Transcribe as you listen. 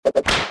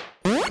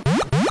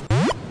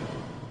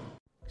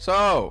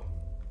So,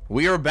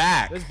 we are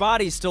back. This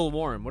body's still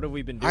warm. What have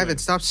we been doing? I haven't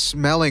stopped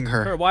smelling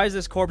her. Kurt, why is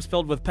this corpse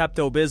filled with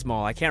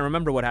Pepto-Bismol? I can't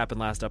remember what happened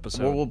last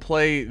episode. Well, we'll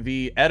play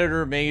the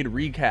editor-made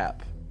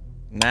recap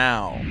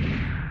now.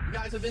 You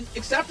guys have been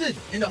accepted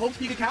into Hope's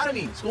Peak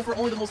Academy, school for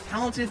only the most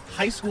talented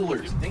high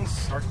schoolers. Things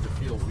start to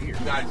feel weird.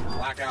 You guys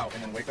black out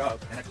and then wake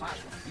up in a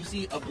classroom. You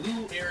see a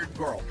blue-haired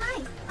girl.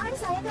 Hi, I'm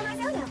Sayaka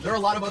Mazono. There are a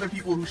lot of other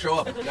people who show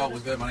up. Yo, it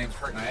was good. My name's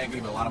Kurt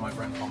Naegi, but a lot of my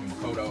friends call me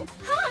Makoto.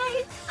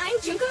 Hi, I'm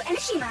Junko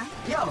Enoshima.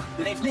 Yo,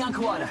 the name's Leon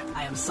Kawada.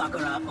 I am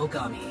Sakura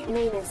Ogami. My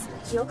name is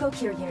Kyoko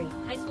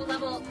Kirigiri. High school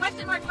level,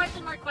 question mark,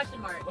 question mark,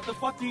 question mark. What the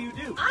fuck do you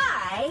do?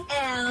 I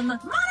am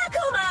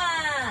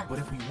Monokuma! But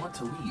if we want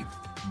to leave,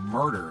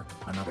 murder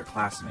another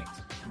classmate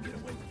and get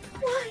away with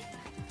it. Why?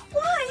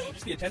 Why?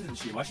 It's the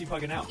attendance sheet. Why's she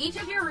bugging out? Each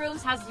of your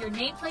rooms has your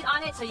nameplate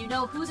on it so you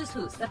know whose is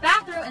whose. The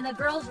bathroom and the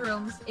girls'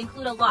 rooms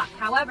include a lock.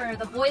 However,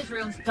 the boys'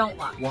 rooms don't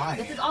lock. Why?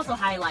 This is also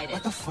highlighted.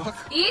 What the fuck?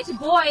 Each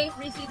boy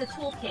receives a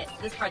toolkit.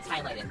 This part's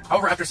highlighted.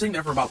 However, after sitting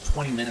there for about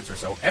 20 minutes or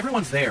so,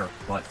 everyone's there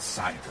but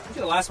Sayaka.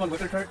 You the last one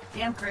with her, Kurt?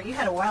 Damn, Kurt, you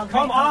had a wild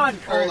Come night, huh? on,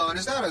 Kurt. Hold on,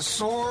 is that a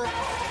sword?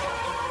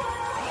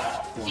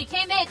 She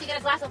came in to get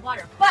a glass of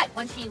water, but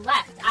when she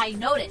left, I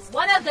noticed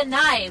one of the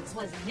knives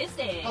was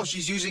missing. Oh,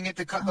 she's using it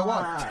to cut the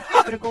water.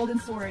 But a golden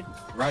sword.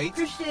 Right?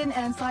 Christian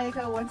and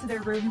Sayaka went to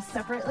their rooms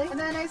separately, and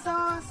then I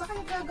saw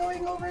Sayaka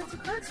going over to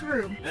Kurt's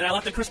room. And I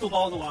left the crystal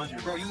ball in the laundry.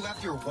 Bro, you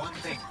left your one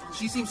thing.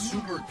 She seems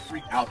super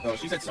freaked out, though.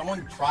 She said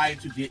someone tried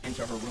to get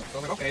into her room. So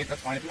I was like, okay,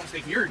 that's fine. If you want to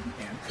stay here, you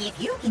can. If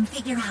you can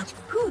figure out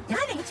who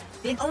done it,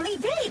 then only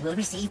they will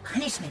receive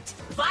punishment.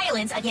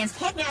 Violence against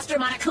Headmaster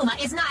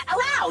Monokuma is not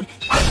allowed.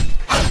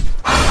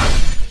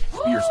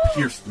 Spears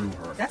pierced through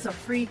her. That's a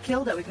free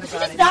kill that we could have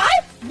gotten. Die?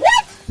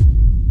 What?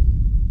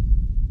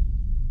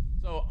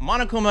 So,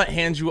 Monokuma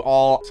hands you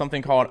all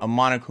something called a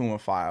Monokuma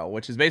file,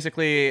 which is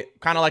basically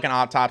kind of like an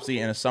autopsy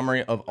and a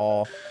summary of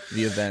all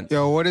the events.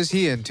 Yo, what is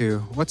he into?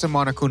 What's a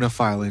Monokuma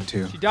file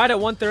into? She died at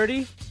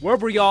 1:30. Where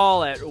were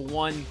y'all at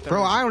 1:30?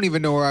 Bro, I don't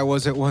even know where I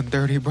was at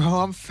 1:30, bro.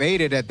 I'm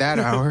faded at that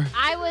hour.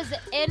 I was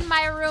in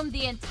my room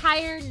the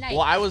entire night.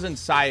 Well, I was in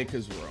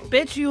Sayaka's room.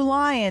 Bitch, you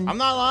lying. I'm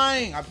not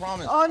lying, I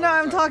promise. Oh no,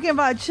 I'm talking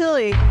about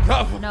Chili.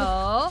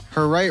 No.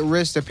 Her right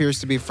wrist appears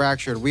to be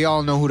fractured. We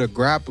all know who the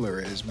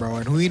grappler is, bro,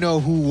 and we know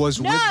who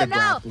was with the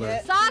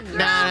grappler. Sakura.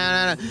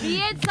 Nah.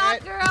 Me and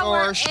Sakura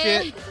Or were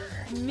shit.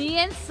 Me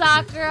and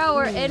Sakura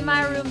were in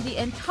my room the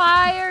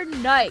entire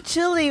night.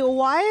 Chili,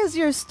 why is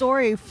your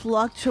story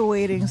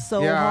fluctuating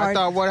so Yeah, hard? I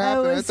thought what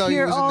happened. I was thought you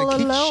here was all in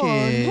the alone.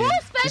 kitchen. Who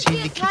Just spent in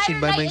the the kitchen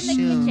entire by night in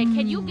the myself. kitchen?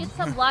 Can you get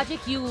some logic,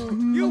 you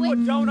You a wit-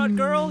 donut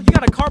girl? You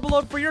got a carb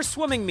load for your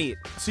swimming meet.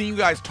 Seeing you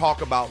guys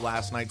talk about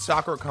last night,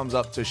 Sakura comes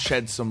up to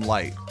shed some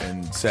light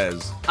and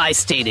says, I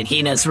stayed in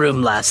Hina's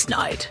room last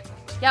night.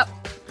 Yep.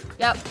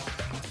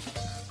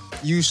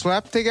 You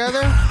slept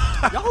together?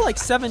 Y'all like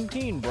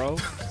 17, bro.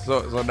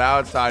 so now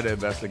it's time to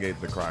investigate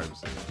the crime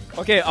scene.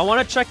 Okay, I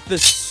want to check the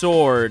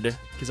sword,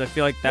 because I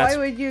feel like that's...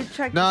 Why would you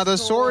check No, the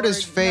sword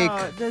is fake.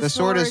 No, the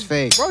sword is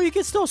fake. Bro, you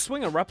can still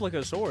swing a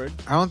replica sword.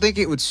 I don't think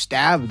it would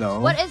stab, though.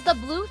 What is the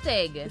blue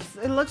thing? It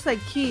looks like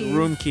keys.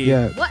 Room key.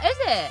 Yeah. What is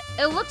it?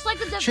 It looks like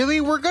the device. Chili,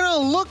 we're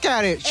gonna look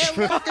at it.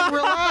 Fucking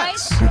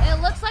relax.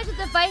 It looks like the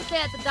device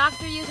that the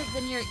doctor uses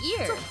in your ear.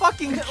 It's a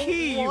fucking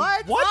key.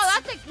 What? Oh,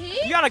 that's a key?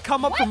 You gotta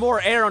come up for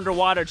more air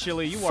underwater,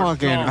 Chili. You are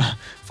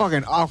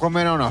Fucking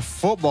Aquaman on a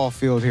football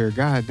field here.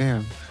 God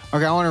damn.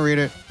 Okay, I want to read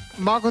it.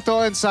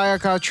 Makoto and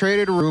Sayaka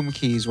traded room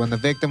keys. When the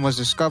victim was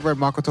discovered,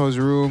 Makoto's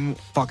room,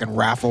 fucking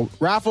Raffle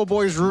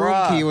Boy's room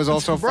Bruh. key was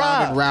also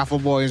found in Raffle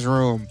Boy's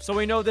room. So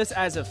we know this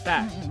as a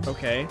fact,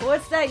 okay?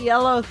 What's that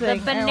yellow The thing?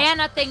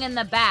 banana thing in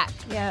the back.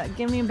 Yeah,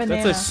 give me a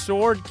banana. That's a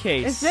sword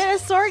case. Is it a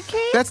sword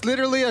case? That's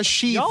literally a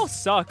sheath. Y'all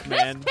suck,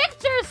 man. This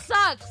picture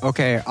sucks.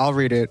 Okay, I'll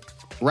read it.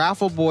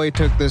 Raffle Boy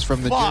took this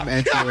from the gym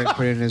entryway and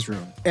put it in his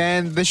room.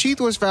 And the sheath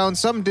was found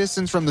some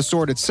distance from the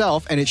sword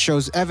itself, and it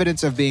shows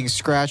evidence of being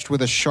scratched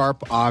with a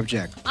sharp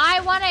object. I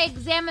want to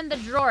examine the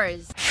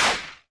drawers.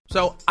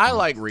 So I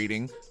like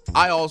reading.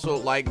 I also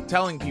like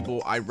telling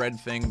people I read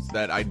things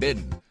that I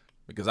didn't,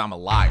 because I'm a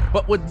liar.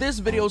 But with this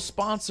video's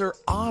sponsor,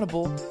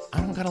 Audible,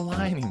 I don't gotta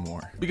lie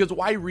anymore. Because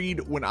why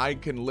read when I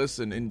can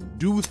listen and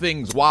do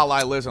things while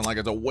I listen? Like,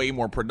 it's a way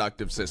more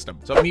productive system.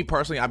 So me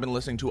personally, I've been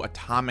listening to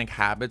Atomic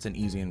Habits, an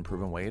easy and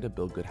proven way to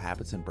build good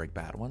habits and break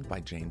bad ones by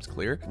James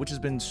Clear, which has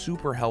been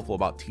super helpful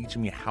about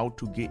teaching me how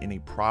to get in a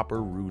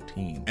proper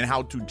routine and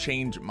how to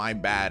change my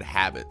bad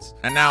habits.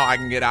 And now I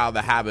can get out of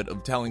the habit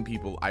of telling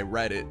people I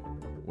read it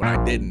when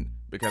I didn't,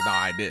 because now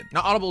I did.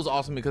 Now, Audible is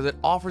awesome because it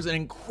offers an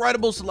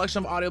incredible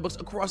selection of audiobooks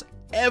across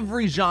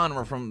every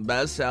genre, from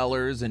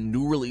bestsellers and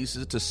new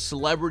releases to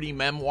celebrity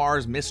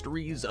memoirs,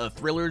 mysteries,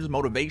 thrillers,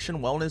 motivation,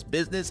 wellness,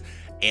 business,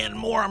 and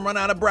more. I'm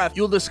running out of breath.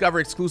 You'll discover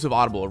exclusive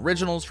Audible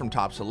originals from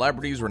top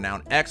celebrities,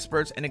 renowned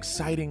experts, and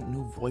exciting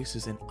new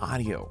voices in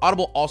audio.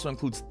 Audible also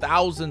includes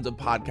thousands of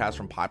podcasts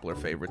from popular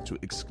favorites to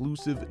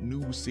exclusive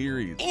new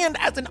series. And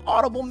as an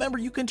Audible member,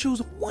 you can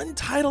choose one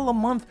title a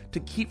month to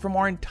keep from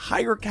our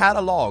entire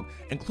catalog,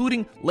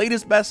 including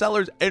latest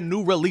bestsellers and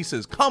new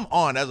releases. Come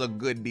on, that's a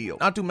good deal.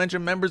 Not to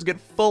mention, members get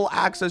full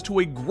access to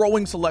a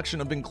growing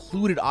selection of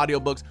included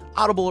audiobooks,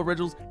 Audible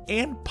originals,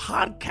 and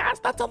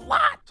podcasts. That's a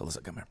lot. So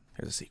listen, come here.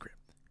 Here's a secret.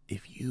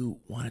 If you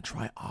want to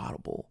try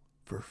Audible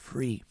for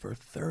free for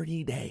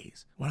 30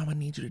 days, what I'm going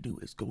to need you to do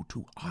is go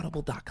to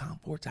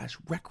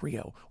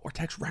audible.com/Recreo or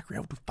text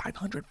Recreo to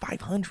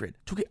 500-500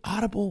 to get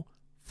Audible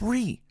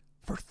free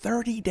for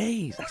 30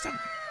 days. That's a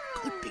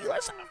good deal.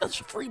 That's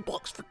free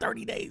books for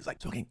 30 days.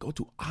 So again, go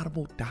to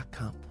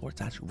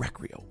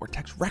audible.com/Recreo or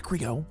text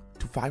Recreo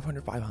to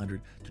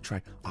 500-500 to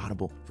try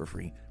Audible for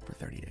free for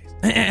 30 days.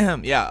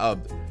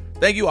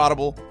 Thank you,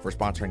 Audible, for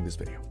sponsoring this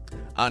video.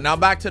 Now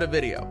back to the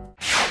video.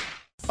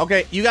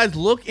 Okay, you guys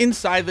look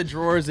inside the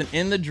drawers, and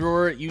in the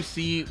drawer, you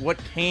see what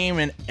came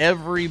in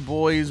every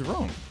boy's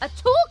room. A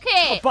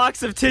toolkit. A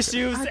box of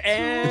tissues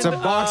and... It's a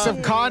box of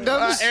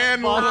condoms.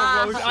 And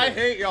I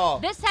hate y'all.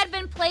 This had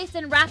been placed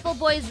in Raffle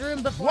Boy's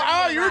room before.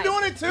 Wow, you're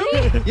doing it too?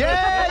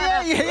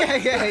 Yeah.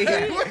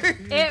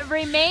 It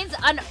remains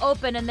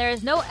unopened, and there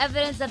is no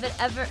evidence of it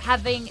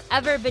having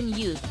ever been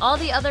used. All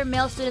the other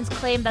male students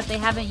claim that they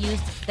haven't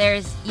used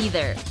theirs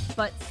either.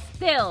 But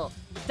still... ...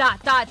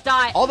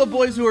 All the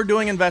boys who are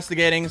doing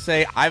investigating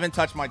say, I haven't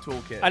touched my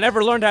toolkit. I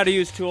never learned how to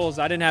use tools.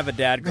 I didn't have a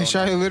dad growing up.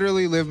 I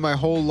literally lived my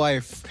whole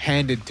life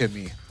handed to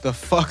me. The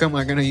fuck am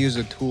I gonna use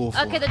a tool for?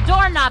 Okay, the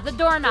doorknob. The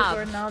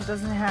doorknob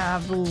doesn't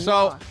have the locks.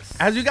 So,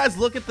 as you guys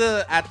look at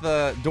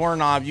the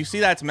doorknob, you see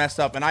that's messed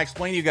up, and I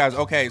explained to you guys,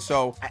 okay,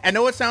 so I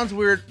know it sounds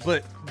weird,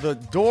 but the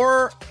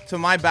door to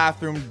my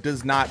bathroom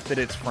does not fit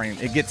its frame.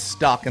 It gets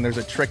stuck, and there's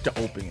a trick to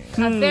opening it.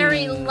 A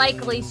very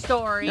likely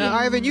story. Now,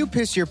 Ivan, you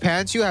pissed your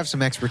pants. You have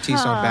some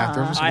expertise on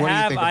bathrooms. What do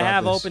you think about I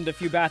have this? opened a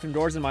few bathroom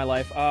doors in my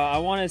life. I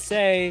want to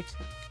say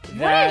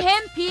What,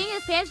 him peeing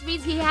his pants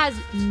means he has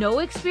no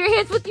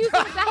experience with using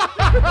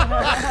the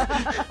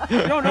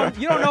bathroom?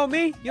 You don't know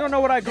me. You don't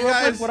know what I grew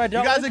up with, what I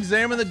dealt You guys with.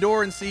 examine the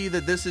door and see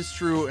that this is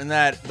true and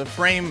that the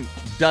frame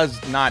does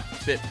not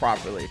fit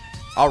properly.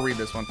 I'll read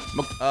this one.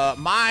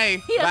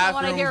 My He doesn't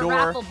want to bathroom hear door.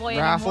 Raffle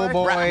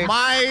Boy anymore.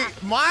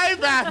 My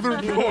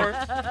bathroom door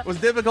was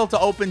difficult to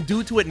open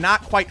due to it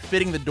not quite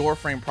fitting the door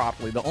frame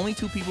properly. The only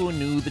two people who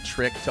knew the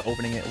trick to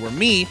opening it were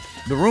me,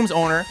 the room's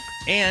owner,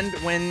 and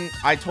when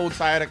I told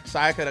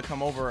Sayaka to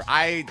come over,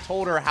 I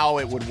told her how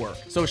it would work.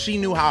 So she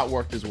knew how it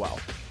worked as well.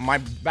 My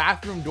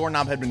bathroom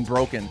doorknob had been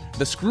broken.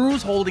 The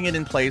screws holding it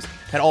in place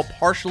had all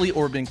partially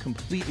or been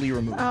completely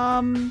removed.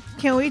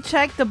 Can we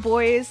check the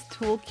boys'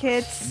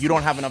 toolkits? You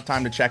don't have enough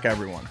time to check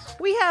everyone's.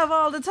 We have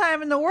all the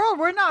time in the world.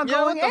 We're not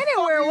going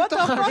anywhere. What the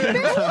fuck,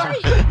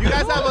 bitch? You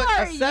guys have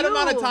a set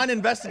amount of time to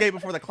investigate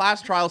before the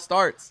class trial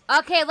starts.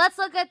 Okay, let's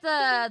look at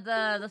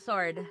the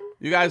sword.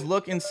 You guys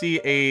look and see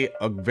a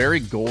very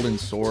golden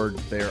sword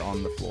there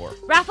on the floor.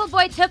 Raffle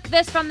Boy took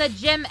this from the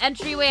gym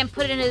entryway and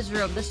put it in his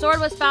room. The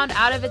sword was found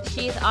out of its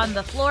sheath on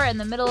the floor in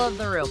the middle of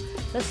the room.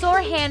 The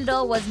sword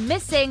handle was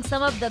missing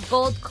some of the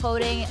gold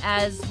coating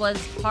as was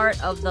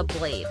part of the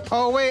blade.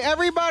 Oh, wait,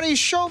 everybody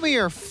show me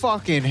your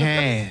fucking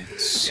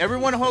hands.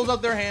 Everyone holds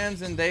up their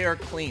hands and they are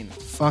clean.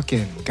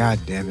 Fucking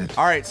goddamn it.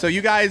 All right, so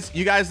you guys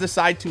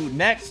decide to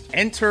next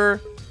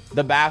enter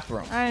the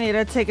bathroom. I need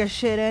to take a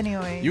shit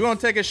anyway. You gonna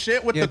take a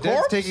shit with the Dad's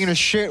corpse? taking a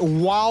shit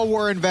while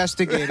we're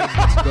investigating.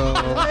 Let's go.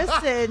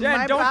 Listen, Dad,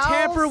 my don't bowels-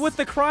 tamper with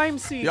the crime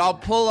scene. Y'all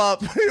pull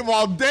up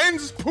while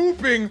Den's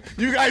pooping.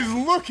 You guys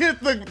look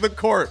at the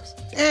corpse.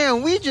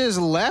 Damn, we just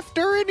left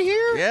her in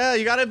here? Yeah,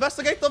 you gotta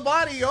investigate the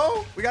body,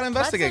 yo. We gotta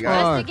investigate, Let's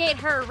guys.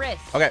 investigate her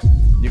wrist. Okay,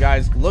 you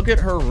guys look at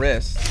her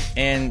wrist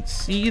and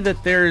see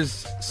that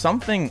there's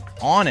something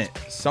on it,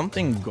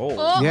 something gold.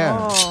 Oh.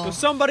 Yeah. So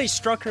somebody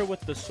struck her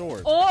with the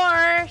sword.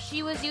 Or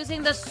she was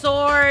using the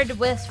sword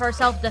for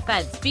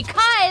self-defense.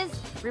 Because,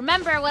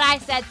 remember what I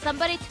said,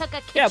 somebody took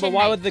a kitchen Yeah, but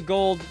why knife. would the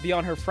gold be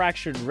on her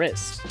fractured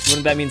wrist?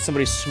 Wouldn't that mean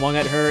somebody swung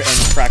at her and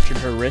fractured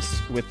her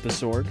wrist with the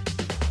sword?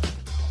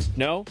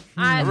 No?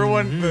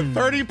 Everyone, the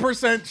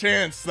 30%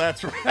 chance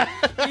that's right.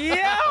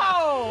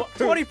 Yo!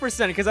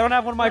 20%, because I don't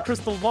have one of my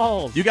crystal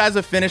balls. You guys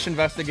have finished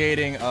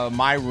investigating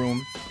my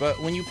room,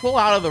 but when you pull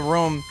out of the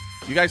room,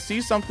 you guys see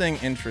something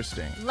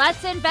interesting.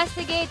 Let's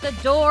investigate the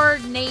door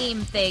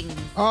name thing.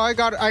 Oh, I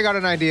got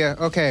an idea.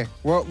 Okay,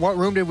 what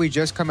room did we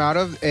just come out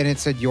of? And it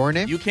said your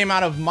name? You came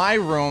out of my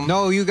room.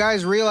 No, you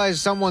guys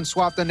realize someone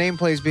swapped the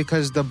nameplates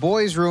because the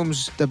boys'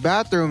 rooms, the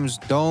bathrooms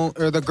don't,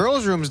 or the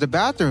girls' rooms, the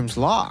bathrooms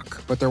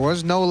lock. But there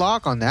was no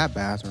lock on that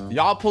bathroom.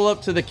 Y'all pull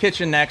up to the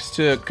kitchen next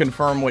to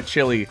confirm what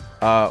Chili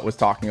was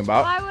talking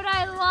about. Why would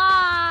I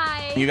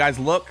lie? You guys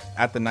look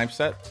at the knife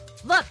set.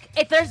 Look,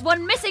 if there's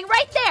one missing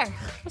right there.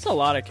 That's a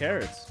lot of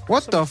carrots.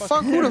 What the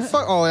fuck? Who the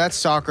fuck? Oh, that's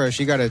Sakura.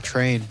 She got to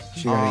train.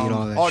 She got to eat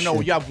all that Oh, shit.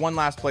 no, you have one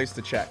last place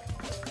to check.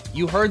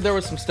 You heard there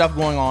was some stuff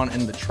going on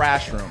in the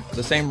trash room,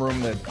 the same room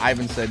that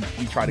Ivan said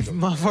he tried to go.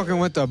 Motherfucker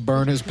went to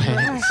burn his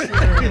pants.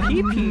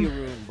 PP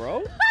room,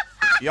 bro.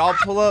 Y'all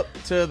pull up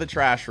to the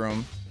trash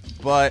room,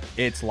 but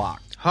it's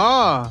locked.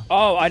 Huh.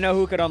 Oh, I know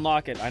who could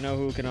unlock it.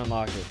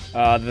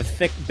 The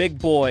thick, big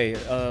boy,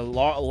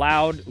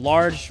 loud,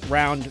 large,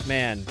 round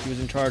man. He was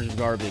in charge of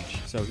garbage,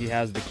 so he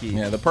has the key.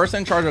 Yeah, the person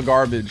in charge of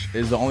garbage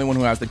is the only one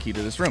who has the key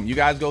to this room. You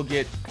guys go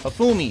get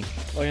Hifumi.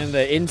 Oh, in the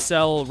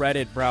incel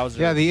Reddit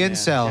browser. Yeah, the Yeah,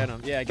 incel. get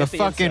 'em. Yeah, the get the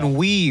fucking incel.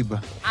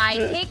 weeb. I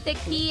take the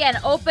key and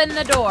open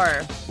the door.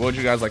 What would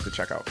you guys like to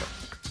check out first?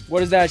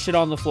 What is that shit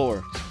on the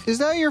floor? Is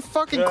that your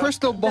fucking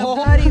crystal ball?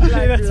 Bloody blood,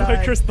 That's my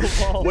blood. crystal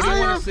ball. What do you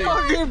Your want to see?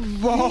 fucking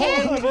ball. I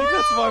think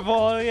that's my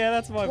ball. Yeah,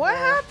 that's my What ball.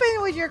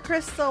 happened with your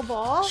crystal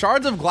ball?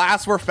 Shards of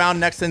glass were found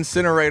next to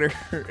incinerator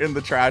in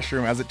the trash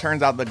room. As it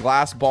turns out, the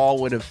glass ball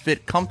would have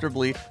fit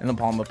comfortably in the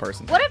palm of the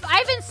person. What if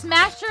Ivan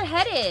smashed your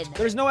head in?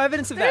 There's no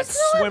evidence of There's that,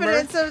 no swimmer.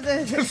 evidence of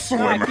this.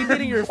 God, keep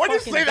hitting your Why'd you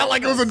fucking- say that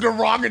like it was a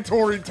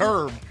derogatory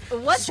term?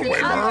 What's the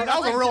Swimmer. other-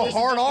 That was a real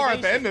hard R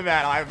at the end of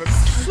that, Ivan.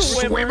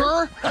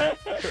 Swimmer?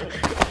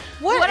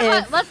 What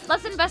about,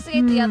 let's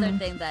investigate the other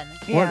thing then.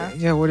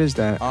 Yeah. What is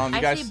that? You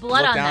I guys see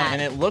blood look on down, that.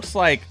 and it looks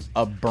like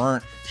a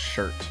burnt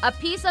shirt. A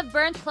piece of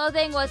burnt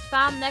clothing was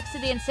found next to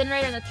the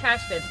incinerator in the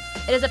trash bin.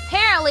 It is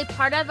apparently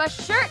part of a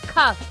shirt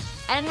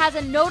cuff, and it has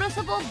a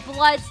noticeable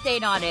blood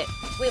stain on it.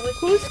 Wait,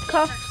 Whose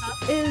cuffs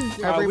is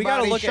it? Everybody, we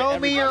gotta look at show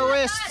me your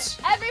everybody. wrists.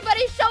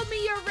 Everybody show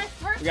me your wrist.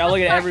 Her We gotta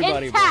look at cuffs are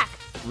everybody, bro. intact.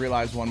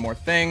 Realize one more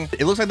thing.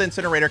 It looks like the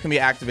incinerator can be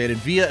activated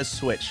via a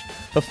switch.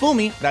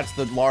 Hifumi, that's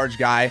the large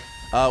guy,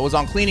 was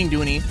on cleaning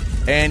duty,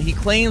 and he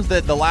claims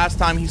that the last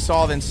time he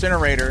saw the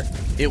incinerator,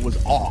 it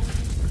was off.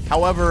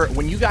 However,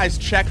 when you guys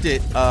checked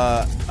it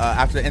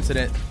after the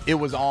incident, it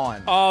was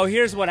on. Oh,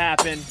 here's what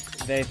happened.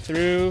 They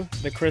threw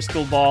the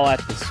crystal ball at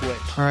the switch.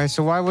 All right,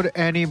 so why would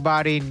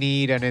anybody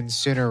need an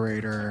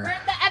incinerator? Burn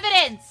the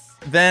evidence.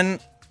 Then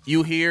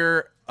you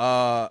hear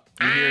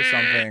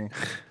something.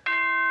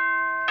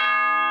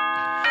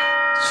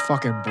 It's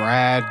fucking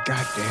Brad.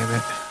 God damn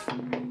it.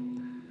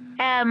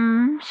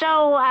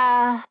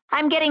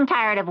 I'm getting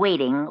tired of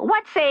waiting.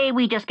 What say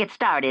we just get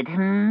started,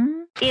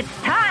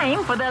 It's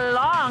time for the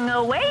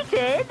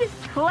long-awaited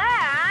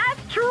class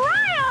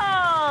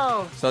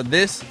trial! So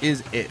this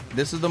is it.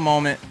 This is the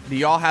moment. Do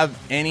y'all have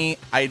any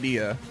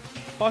idea?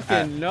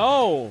 Fucking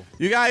no.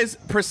 You guys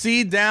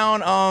proceed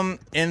down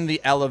in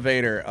the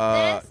elevator.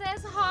 This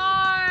is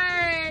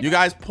hard. You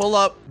guys pull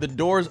up, the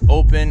doors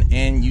open,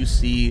 and you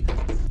see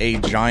a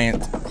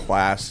giant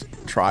class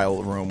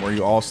trial room where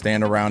you all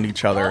stand around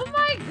each other. Oh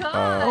my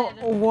god.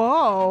 Whoa.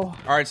 All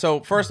right, so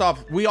first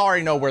off, we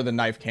already know where the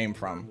knife came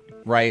from,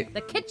 right?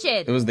 The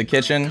kitchen. It was the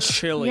kitchen.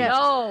 Chili. Yeah.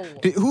 No.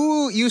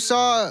 Who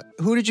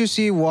did you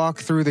see walk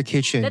through the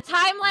kitchen? The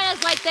timeline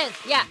is like this.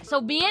 Yeah,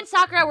 so me and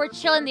Sakura were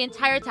chilling the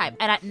entire time.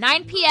 And at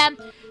 9 p.m.,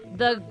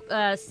 the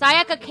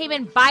Sayaka came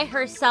in by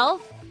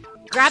herself,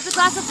 grabbed a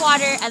glass of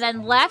water, and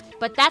then left.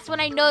 But that's when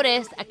I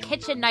noticed a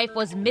kitchen knife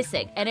was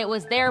missing, and it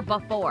was there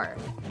before.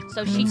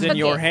 So she It's took in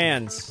your it.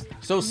 hands.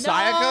 So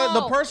Sayaka,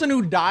 the person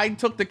who died,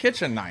 took the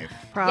kitchen knife.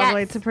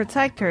 Probably Yes. to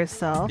protect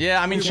herself. Yeah,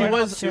 I mean, she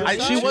was She super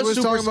talking about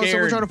someone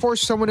scared. trying to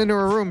force someone into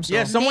her room. So.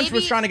 Yeah, someone was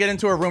Maybe- trying to get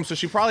into her room, so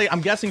I'm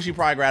guessing she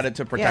probably grabbed it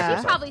to protect Yeah.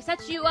 herself. Probably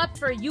set you up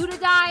for you to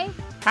die,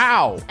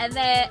 How? and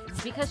then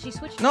because she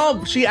switched. No,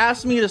 rooms. she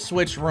asked me to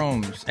switch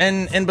rooms,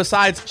 and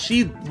besides,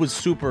 she was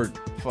super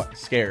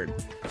scared.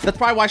 That's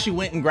probably why she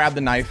went and grabbed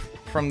the knife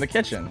from the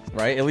kitchen,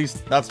 right? At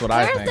least that's what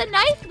I Where's think. the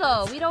knife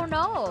though? We don't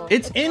know.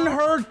 It's in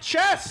her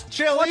chest,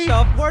 Chili.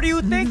 Where do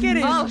you think it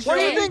is? Oh, What do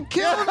you shit. think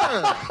killed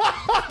her?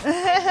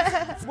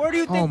 Where do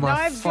you think Oh my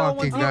knives go when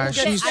fucking people gosh,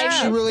 get she's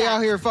stabbed? really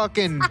out here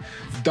fucking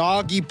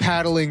doggy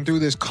paddling through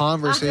this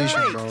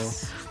conversation, bro.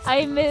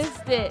 I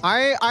missed it.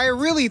 I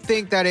really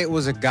think that it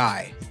was a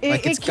guy.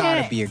 Like it's gotta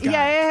can't- be a guy.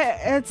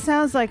 Yeah, it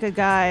sounds like a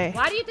guy.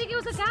 Why do you think it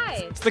was a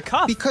guy? It's the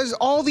cuff. Because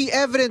all the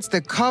evidence,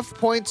 the cuff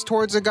points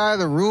towards a guy,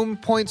 the room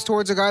points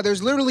towards a guy.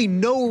 There's literally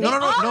no. No.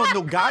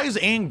 The guys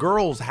and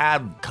girls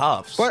had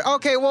cuffs. But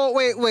okay, well,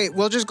 wait.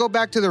 We'll just go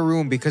back to the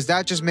room because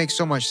that just makes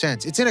so much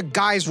sense. It's in a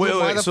guy's room.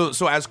 Why Wait. the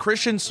So as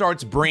Christian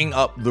starts bringing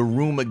up the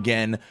room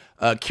again,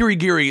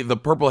 Kirigiri, the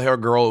purple hair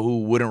girl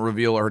who wouldn't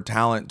reveal her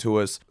talent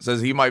to us,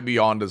 says he might be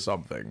onto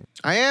something.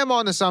 I am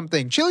onto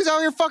something. Chili's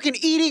out here fucking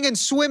eating and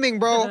swimming,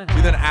 bro.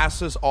 He then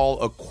asks us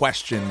all a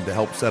question to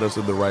help set us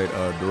in the right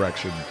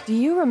direction. Do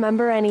you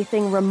remember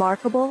anything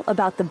remarkable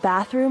about the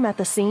bathroom at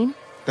the scene?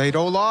 They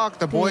don't lock.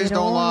 The boys They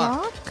don't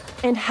lock.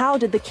 And how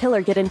did the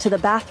killer get into the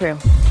bathroom?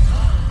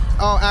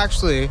 Oh,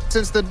 actually,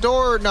 since the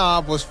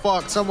doorknob was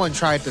fucked, someone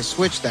tried to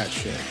switch that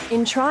shit.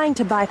 In trying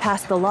to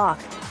bypass the lock,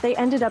 they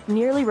ended up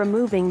nearly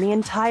removing the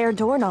entire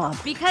doorknob.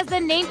 Because the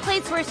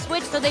nameplates were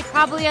switched, so they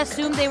probably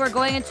assumed they were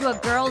going into a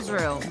girl's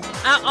room.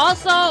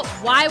 Also,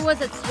 why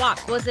was it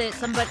swapped? Was it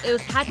somebody? It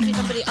was had to be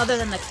somebody other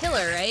than the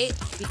killer, right?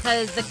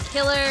 Because the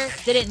killer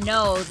didn't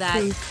know that.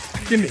 I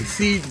can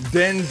see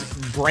Den's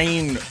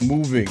brain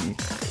moving.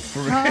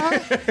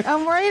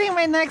 I'm writing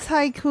my next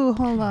haiku.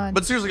 Hold on.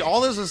 But seriously,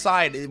 all this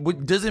aside,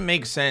 what doesn't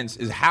make sense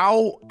is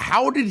how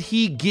did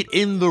he get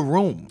in the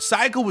room?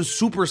 Sayaka was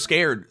super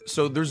scared,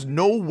 so there's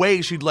no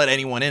way she'd let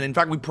anyone in. In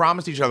fact, we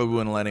promised each other we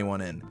wouldn't let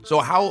anyone in. So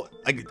how,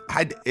 like,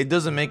 it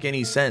doesn't make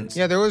any sense.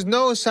 Yeah, there was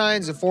no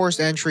signs of forced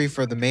entry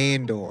for the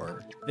main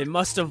door. They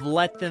must have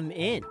let them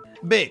in.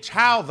 Bitch,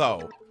 how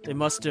though? They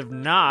must have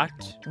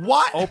knocked.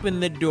 What?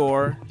 Opened the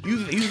door.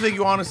 You think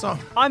you on to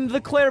something? I'm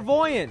the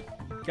clairvoyant.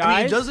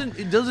 Guys. I mean,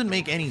 it doesn't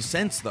make any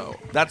sense though.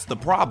 That's the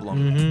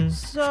problem.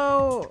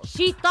 So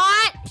She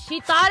thought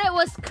it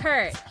was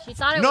Kurt. She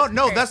thought it was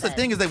No, Kurt that's the then.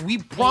 thing is that we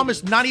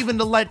promised not even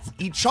to let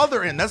each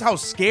other in. That's how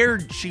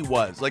scared she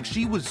was. Like,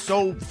 she was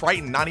so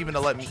frightened not even to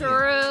let me in. True.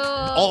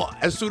 Oh,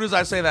 as soon as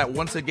I say that,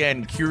 once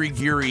again,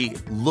 Kirigiri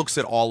looks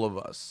at all of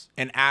us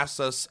and asks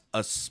us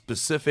a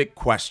specific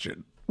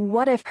question.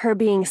 What if her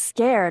being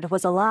scared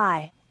was a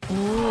lie?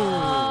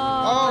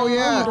 Oh, You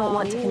yeah. don't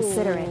want to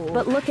consider it,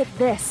 but look at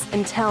this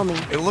and tell me.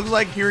 It looks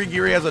like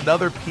Kirigiri has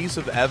another piece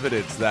of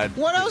evidence that...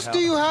 What else do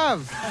you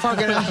have?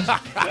 Fucking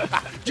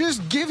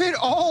just give it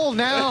all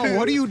now.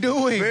 What are you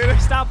doing?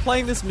 Stop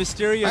playing this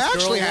mysterious I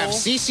actually girl have role.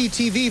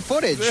 CCTV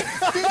footage.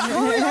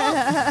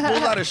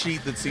 Pulled out a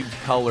sheet that seems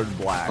colored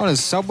black. On a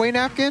Subway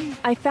napkin?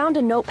 I found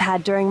a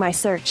notepad during my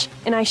search,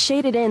 and I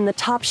shaded in the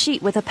top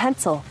sheet with a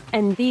pencil.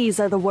 And these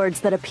are the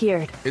words that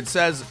appeared. It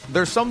says,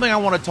 there's something I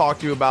want to talk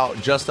to you about,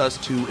 just us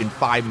two, in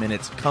 5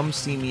 minutes. Come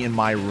see me in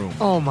my room.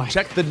 Oh my.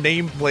 Check the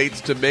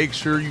nameplates to make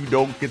sure you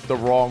don't get the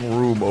wrong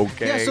room,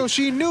 okay? Yeah, so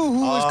she knew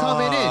who was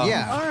coming in.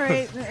 Yeah. all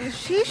right,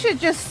 she should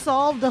just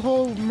solve the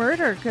whole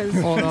murder because she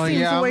Hold on. seems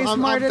Yeah, way I'm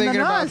smarter thinking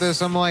than about us.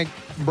 this. I'm like,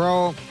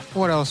 bro,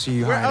 what else are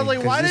you hiding? I was like,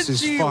 'Cause why this did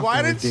is she? fucking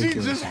Why did she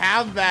ridiculous. just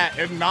have that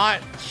and not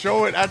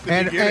show it at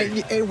the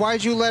beginning? And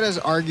why'd you let us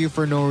argue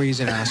for no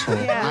reason, asshole?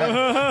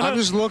 I'm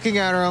just looking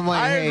at her. I'm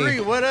like, I hey,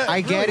 agree.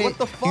 I get really, it. what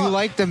the fuck? You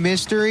like the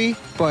mystery,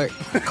 but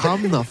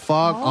come the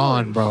fuck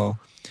on, bro.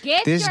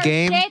 Get This your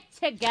game- shit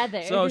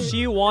together. So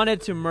she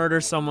wanted to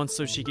murder someone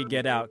so she could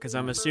get out. Because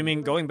I'm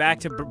assuming, going back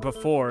to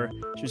before,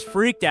 she was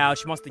freaked out.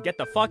 She wants to get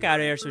the fuck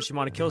out of here, so she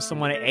wanted to kill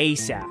someone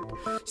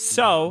ASAP.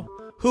 So,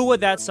 who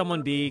would that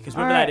someone be? Because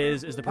whoever that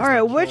is the person All right, that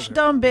killed which her.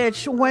 dumb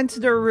bitch went to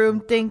their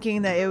room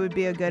thinking that it would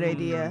be a good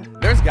idea?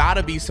 There's got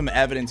to be some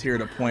evidence here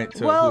to point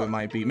to who it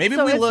might be. Maybe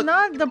so if we it's look.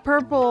 not the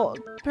purple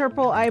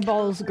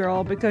eyeballs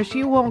girl because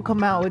she won't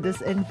come out with this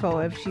info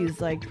if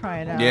she's like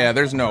trying out. Yeah,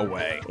 there's no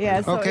way.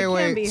 Yeah. So Okay, it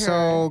can't be wait. her.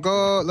 So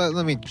go.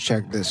 Let me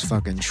check this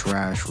fucking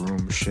trash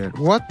room shit.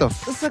 What the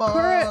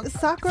fuck?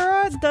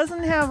 Sakura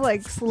doesn't have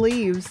like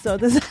sleeves, so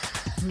this.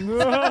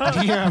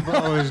 Yeah,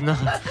 bro, it's not.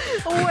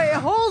 Wait,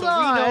 hold So we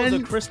on. know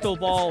the crystal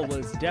ball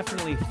was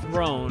definitely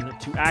thrown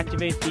to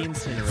activate the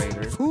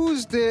incinerator.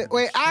 Who's the?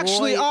 Wait,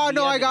 actually, Troy oh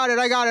no, I Evans.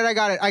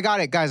 got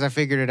it, guys. I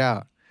figured it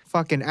out.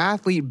 Fucking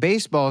athlete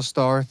baseball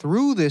star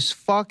threw this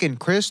fucking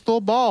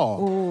crystal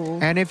ball. Ooh.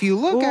 And if you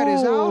look at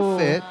his Ooh.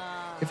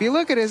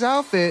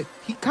 outfit,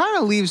 he kind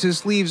of leaves his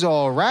sleeves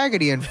all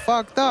raggedy and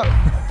fucked up.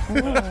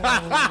 Very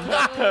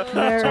That's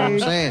what I'm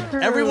saying.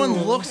 true. Everyone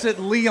looks at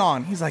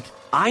Leon. He's like,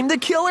 I'm the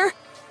killer?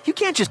 You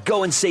can't just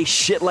go and say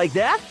shit like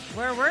that.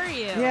 Where were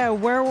you? Yeah,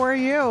 where were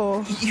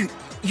you? You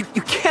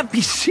can't be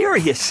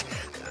serious.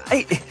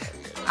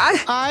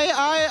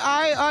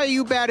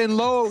 You batting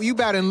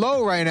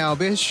low right now,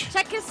 bitch.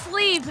 Check his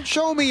sleeve.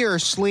 Show me your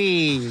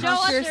sleeves. Show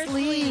us Your your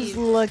sleeves sleeve.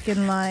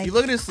 looking like. you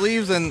look at his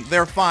sleeves and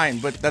they're fine,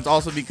 but that's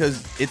also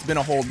because it's been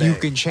a whole day. You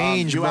can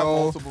change, you have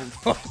bro.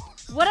 multiple.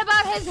 What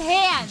about his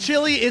hand?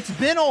 Chili, it's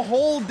been a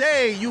whole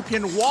day. You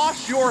can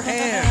wash your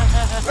hands.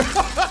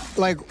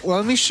 Like, well,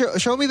 let me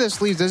show me the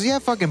sleeves. Does he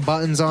have fucking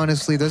buttons on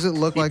his sleeve? Does it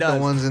look like does. the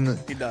ones in the?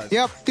 He does.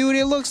 Yep, dude,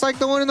 it looks like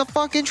the one in the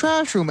fucking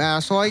trash room,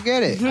 asshole. I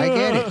get it.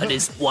 But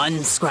is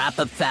one scrap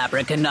of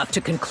fabric enough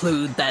to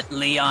conclude that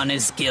Leon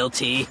is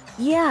guilty?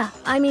 Yeah,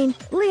 I mean,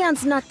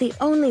 Leon's not the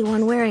only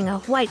one wearing a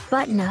white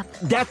button-up.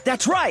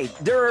 That's right.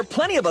 There are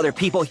plenty of other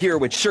people here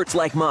with shirts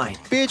like mine.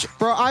 Bitch,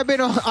 bro,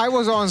 I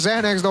was on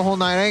Xanax the whole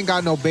night. I ain't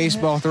got no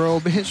baseball throw,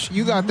 bitch.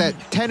 You got that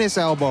tennis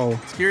elbow.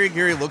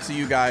 Kirigiri looks at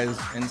you guys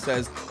and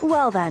says,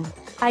 Well then,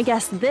 I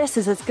guess this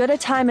is as good a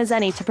time as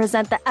any to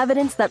present the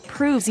evidence that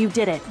proves you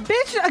did it.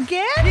 Bitch,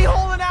 again? He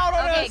holding out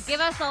on Okay, us. give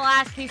us the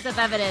last piece of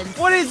evidence.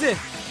 What is it?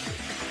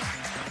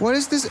 What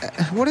is this?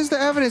 What is the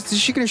evidence? Is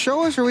she gonna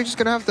show us, or are we just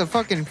gonna have to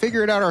fucking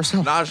figure it out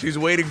ourselves? Nah, she's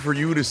waiting for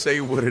you to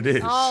say what it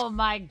is. Oh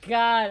my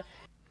god.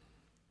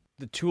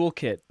 The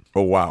toolkit.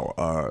 Oh,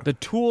 wow. The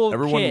tool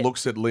Everyone kit.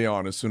 looks at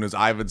Leon as soon as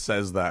Ivan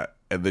says that,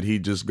 and then he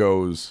just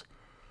goes,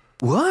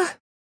 What?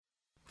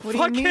 What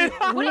do you mean?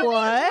 What?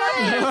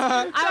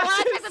 I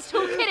want to take the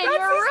toolkit in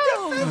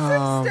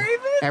your room.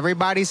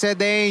 Everybody said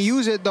they ain't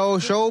use it though.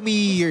 Show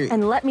me your.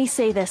 And let me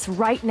say this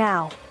right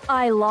now.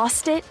 I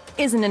lost it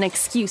isn't an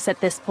excuse at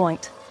this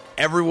point.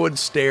 Everyone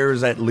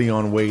stares at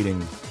Leon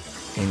waiting,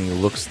 and he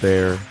looks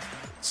there,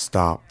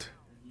 stopped,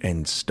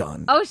 and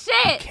stunned. Oh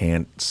shit.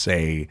 Can't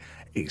say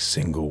a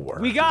single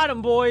word. We got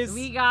him, boys.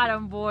 We got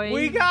him, boys.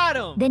 We got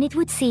him. Then it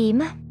would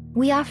seem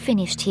we are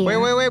finished here.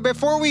 Wait.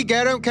 Before we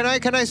get him, can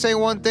I say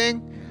one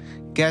thing?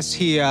 Guess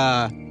he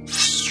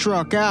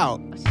struck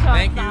out.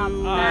 Thank you.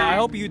 I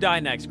hope you die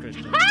next,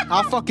 Christian.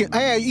 I'll fucking.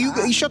 Hey,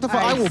 you shut the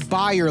fuck. I will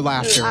buy your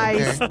laughter. I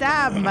Okay?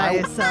 stabbed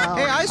myself.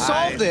 Hey, I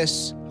solved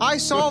this. I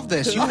solved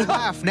this. You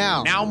laugh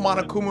now. Now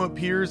Monokuma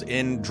appears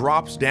and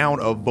drops down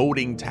a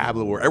voting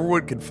tablet where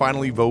everyone can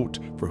finally vote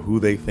for who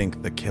they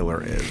think the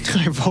killer is.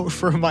 I vote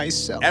for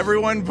myself.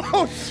 Everyone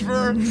votes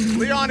for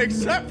Leon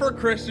except for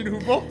Christian, who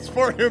votes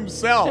for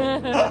himself.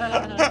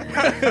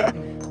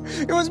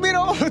 It was me the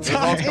whole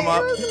time. Results come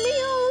up. It was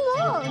me all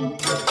along.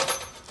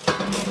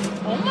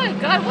 Oh my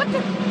god, what the?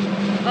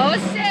 Oh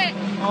shit.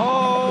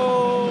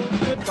 Oh,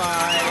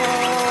 goodbye.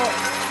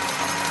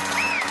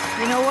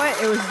 You know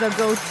what? It was the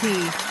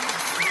goatee.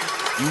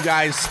 You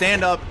guys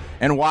stand up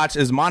and watch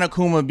as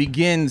Monokuma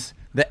begins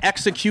the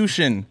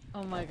execution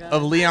Oh my god.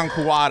 of Leon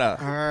Kawada.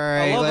 All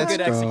right, I love let's a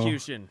good go.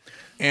 execution.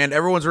 And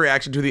everyone's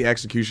reaction to the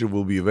execution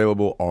will be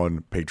available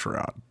on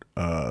Patreon.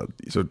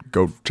 So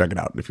go check it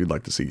out if you'd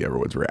like to see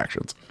everyone's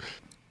reactions.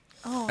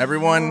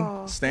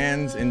 Everyone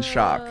stands in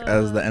shock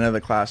as the end of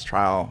the class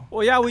trial.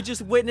 Well, yeah, we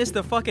just witnessed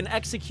the fucking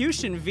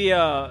execution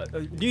via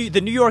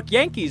the New York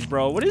Yankees,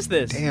 bro. What is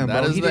this? Damn,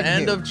 That bro, is he the didn't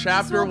end hit- of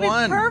chapter This will be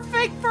 1.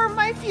 perfect for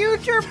my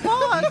future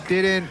book.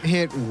 Didn't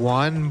hit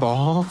one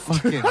ball.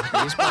 Fucking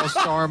baseball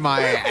star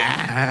my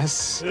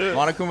ass.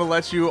 Monokuma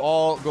lets you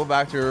all go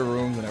back to your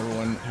rooms, and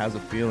everyone has a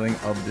feeling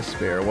of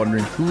despair,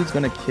 wondering who's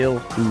gonna kill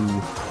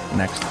who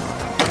next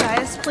time.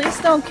 Guys, please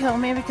don't kill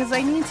me because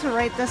I need to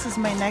write this as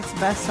my next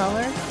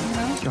bestseller. You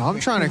know? Yo, I'm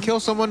trying to kill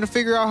someone to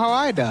figure out how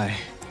I die.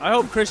 I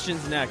hope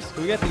Christian's next.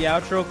 Can we get the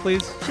outro,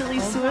 please? Chili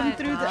swim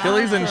through the.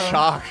 Chili's in outro.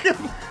 shock.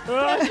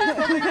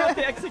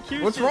 The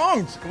execution. What's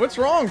wrong? What's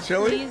wrong,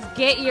 Chili? Please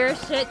get your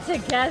shit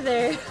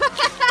together.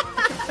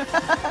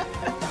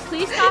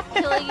 Please stop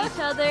killing each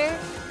other.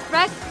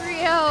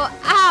 Recreo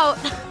out.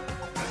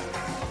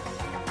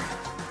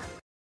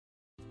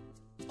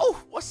 Oh,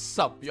 what's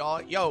up,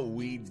 y'all? Yo,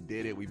 we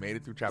did it. We made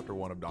it through chapter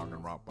 1 of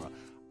Danganronpa.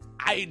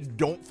 I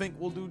don't think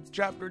we'll do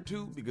chapter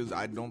 2 because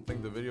I don't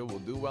think the video will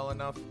do well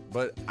enough,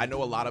 but I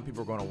know a lot of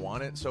people are going to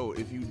want it. So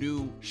if you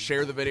do,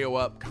 share the video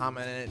up,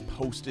 comment it,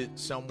 post it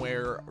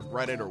somewhere,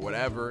 Reddit or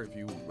whatever, if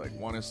you like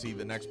want to see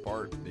the next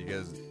part,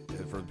 because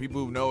for the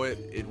people who know it,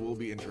 it will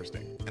be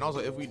interesting. And also,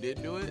 if we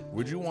did do it,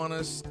 would you want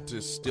us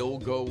to still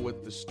go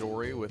with the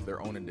story with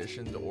their own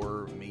additions,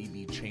 or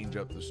maybe change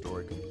up the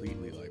story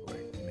completely, like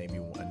maybe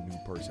a new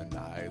person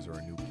dies or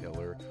a new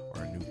killer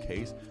or a new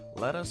case?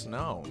 Let us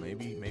know.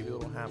 Maybe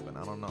it'll happen.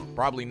 I don't know.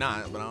 Probably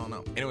not, but I don't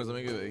know. Anyways, let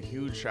me give a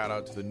huge shout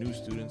out to the new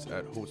students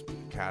at Hope's Peak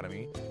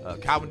Academy.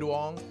 Calvin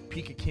Duong,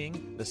 Pika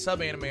King, the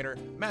sub-animator,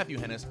 Matthew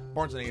Hennis,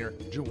 Barnes & Nader,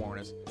 Drew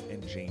Warnes,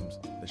 and James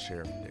the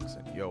Sheriff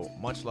Dixon. Yo,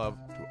 much love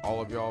to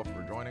all of y'all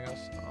for joining us.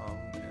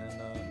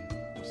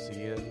 And we'll see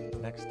you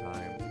next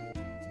time.